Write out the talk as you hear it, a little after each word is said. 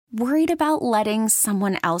Worried about letting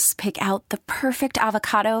someone else pick out the perfect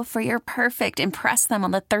avocado for your perfect impress them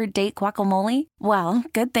on the third date guacamole? Well,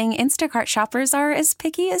 good thing Instacart shoppers are as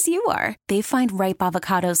picky as you are. They find ripe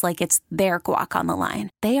avocados like it's their guac on the line.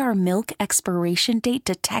 They are milk expiration date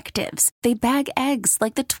detectives. They bag eggs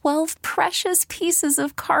like the 12 precious pieces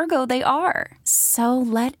of cargo they are. So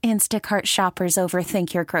let Instacart shoppers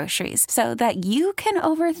overthink your groceries so that you can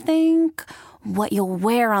overthink what you'll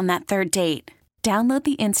wear on that third date. Download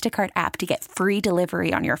the Instacart app to get free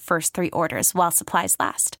delivery on your first 3 orders while supplies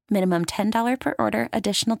last. Minimum $10 per order.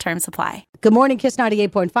 Additional terms apply. Good morning, Kiss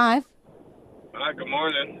 98.5. Hi, good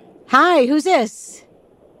morning. Hi, who's this?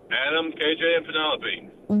 Adam, KJ, and Penelope.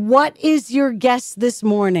 What is your guess this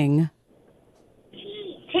morning?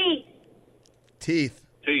 Teeth.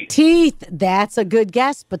 Teeth. That's a good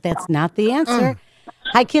guess, but that's not the answer.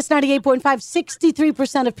 Hi, Kiss 98.5.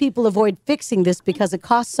 63% of people avoid fixing this because it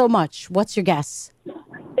costs so much. What's your guess? Is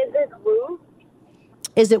it roof?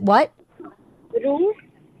 Is it what? Roof?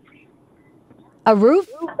 A roof?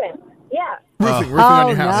 Roofing. Yeah. Roofing on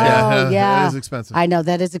your house. No, yeah. That is expensive. I know,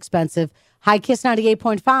 that is expensive. Hi, Kiss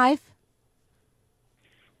 98.5.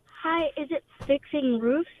 Hi, is it fixing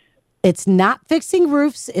roofs? It's not fixing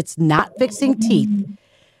roofs. It's not fixing teeth.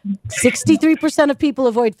 63% of people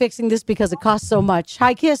avoid fixing this because it costs so much.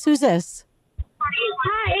 Hi, Kiss. Who's this?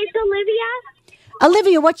 Hi, it's Olivia.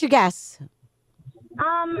 Olivia, what's your guess?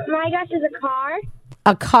 My guess is a car.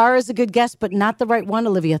 A car is a good guess, but not the right one,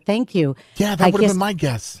 Olivia. Thank you. Yeah, Hi, that would have Kiss. been my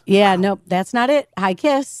guess. Yeah, nope, that's not it. Hi,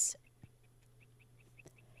 Kiss.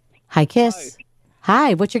 Hi, Kiss.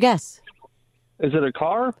 Hi, what's your guess? Is it a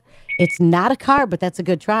car? It's not a car, but that's a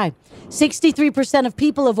good try. 63% of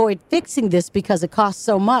people avoid fixing this because it costs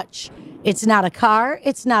so much. It's not a car.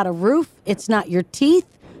 It's not a roof. It's not your teeth.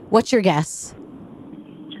 What's your guess?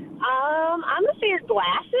 I'm gonna say it's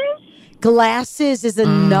glasses. Glasses is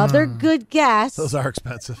another good guess. Those are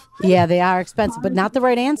expensive. Yeah, they are expensive, but not the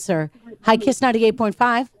right answer. Hi, Kiss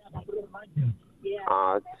 98.5.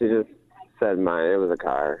 She just said mine. It was a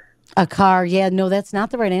car. A car. Yeah, no, that's not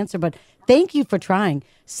the right answer, but thank you for trying.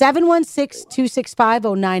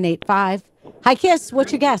 716-265-0985. Hi, Kiss.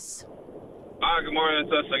 What's your guess? Hi, good morning.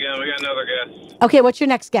 It's us again. We got another guess. Okay, what's your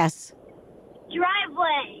next guess?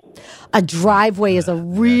 Driveway. A driveway is a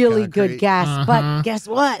really good concrete. guess, but guess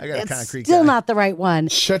what? I got a It's concrete still guy. not the right one.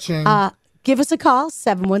 Cha-ching. Give us a call,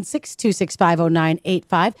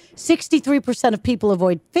 716-265-0985. 63% of people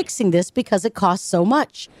avoid fixing this because it costs so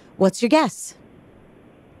much. What's your guess?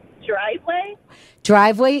 Driveway.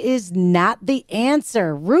 Driveway is not the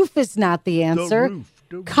answer. Roof is not the answer.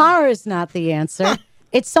 Car is not the answer.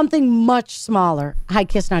 It's something much smaller. Hi,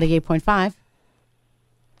 Kiss 98.5.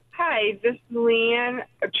 Hi, this is Leanne.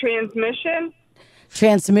 A transmission?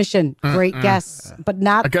 Transmission. Great guess, but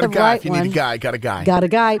not I got the a guy. right If you one. need a guy, got a guy. Got a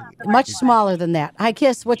guy much smaller than that. Hi,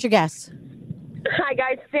 Kiss. What's your guess? Hi,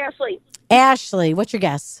 guys. It's Ashley. Ashley, what's your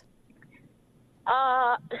guess?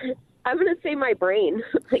 I'm gonna say my brain.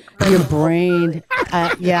 Your brain.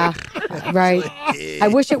 Yeah, right. I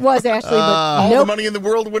wish it was Ashley, but All the nope. money in the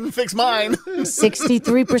world wouldn't fix mine.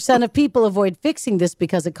 63% of people avoid fixing this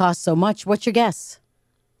because it costs so much. What's your guess?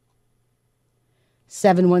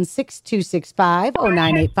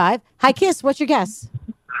 716-265-0985. Hi, Kiss. What's your guess?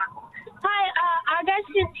 Hi, our guess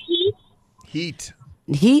is heat. Heat.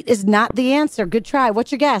 Heat is not the answer. Good try.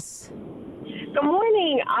 What's your guess? Good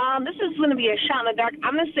morning. This is going to be a shot in the dark.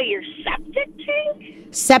 I'm going to say your septic tank.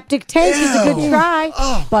 Septic tank is a good try,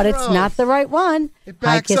 but it's gross. not the right one. It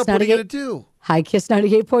backs up. What are you going to do? Hi, Kiss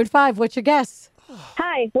 98.5. What's your guess?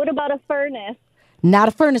 Hi, what about a furnace? Not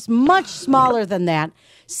a furnace, much smaller than that.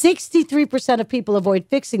 63% of people avoid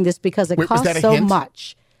fixing this because it Wait, was costs that a so hint?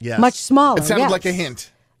 much. Yes. Much smaller. It sounded yes. like a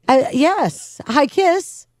hint. Yes. Hi,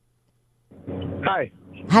 Kiss. Hi.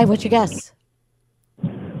 Hi, what's your guess?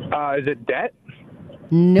 Is it debt?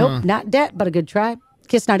 Nope, not debt, but a good try.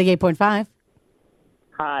 Kiss 98.5.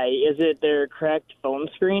 Hi, is it their cracked phone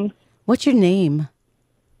screen? What's your name?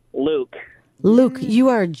 Luke. Luke, you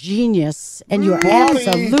are a genius, and you are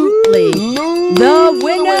absolutely the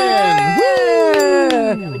winner.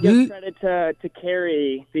 Give credit to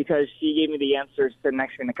Carrie because she gave me the answers sitting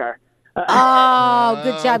next to me in the car. Oh,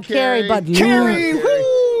 good job, Carrie. But Carrie! Luke,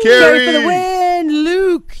 Woo! Carrie for the win.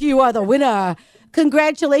 Luke, you are the winner.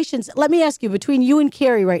 Congratulations. Let me ask you, between you and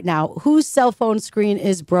Carrie right now, whose cell phone screen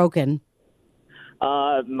is broken?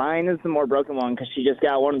 Mine is the more broken one because she just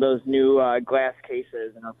got one of those new glass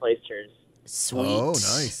cases and replaced hers. Sweet. Oh,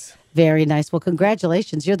 nice. Very nice. Well,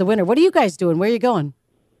 congratulations. You're the winner. What are you guys doing? Where are you going?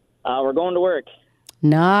 We're going to work.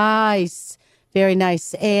 Nice. Very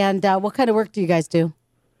nice. And what kind of work do you guys do?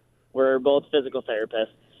 We're both physical therapists.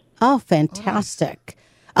 Oh, fantastic.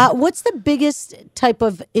 What's the biggest type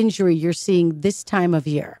of injury you're seeing this time of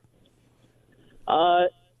year?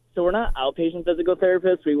 So we're not outpatient physical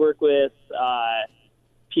therapists. We work with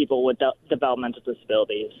people with developmental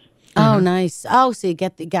disabilities. Oh, nice. Oh, so you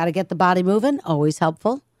got to get the body moving. Always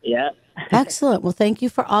helpful. Yeah. Excellent. Well, thank you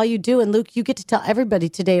for all you do. And Luke, you get to tell everybody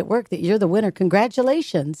today at work that you're the winner.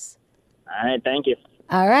 Congratulations. All right. Thank you.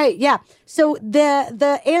 All right. Yeah. So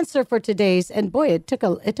the answer for today's, and boy, it took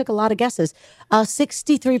a lot of guesses.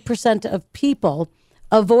 63% of people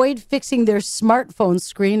avoid fixing their smartphone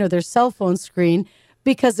screen or their cell phone screen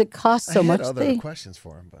because it costs so much. I had other questions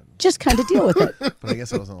for him, but just kind of deal with it. But I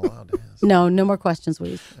guess I wasn't allowed to ask. No more questions,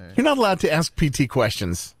 please. Right. You're not allowed to ask PT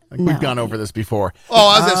questions. We've gone over this before. Oh,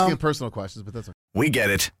 I was asking personal questions, but that's okay. We get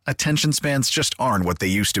it. Attention spans just aren't what they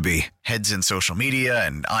used to be. Heads in social media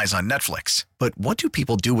and eyes on Netflix. But what do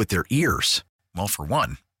people do with their ears? Well, for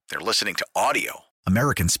one, they're listening to audio.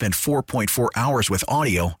 Americans spend 4.4 hours with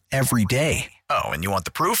audio every day. Oh, and you want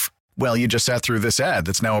the proof? Well, you just sat through this ad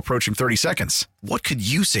that's now approaching 30 seconds. What could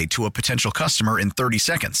you say to a potential customer in 30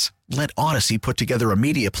 seconds? Let Odyssey put together a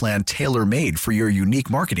media plan tailor-made for your unique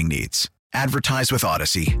marketing needs. Advertise with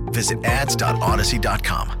Odyssey. Visit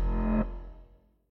ads.odyssey.com.